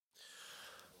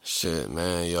Shit,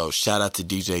 man. Yo, shout out to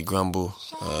DJ Grumble.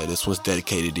 This one's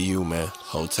dedicated to you, man.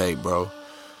 Whole tape, bro.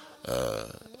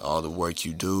 All the work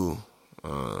you do.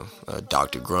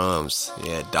 Dr. Grumz.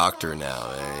 Yeah, doctor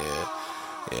now, man.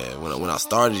 Yeah. When I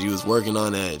started, you was working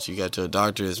on that. You got your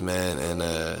doctorate, man, and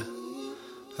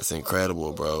that's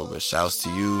incredible, bro. But shouts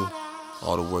to you.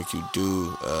 All the work you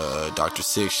do. Dr.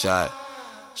 Six Shot.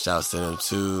 Shouts to them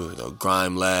too.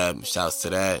 Grime Lab. Shouts to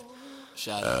that.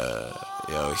 Shout out.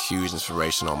 Huge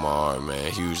inspiration on my art,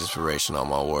 man. Huge inspiration on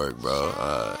my work, bro.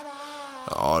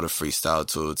 All the freestyle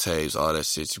tool tapes, all that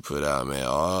shit you put out, man.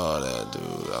 All that,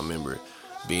 dude. I remember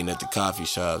being at the coffee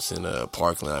shops in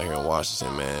Parkland out here in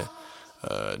Washington, man.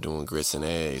 Doing grits and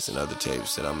eggs and other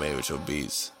tapes that I made with your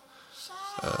beats.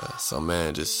 So,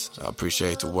 man, I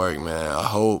appreciate the work, man. I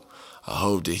hope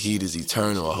the heat is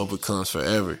eternal. I hope it comes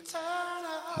forever.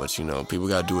 But, people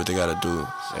gotta do what they gotta do.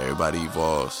 Everybody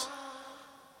evolves.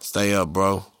 Stay up,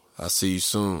 bro. I'll see you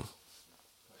soon.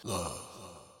 Love.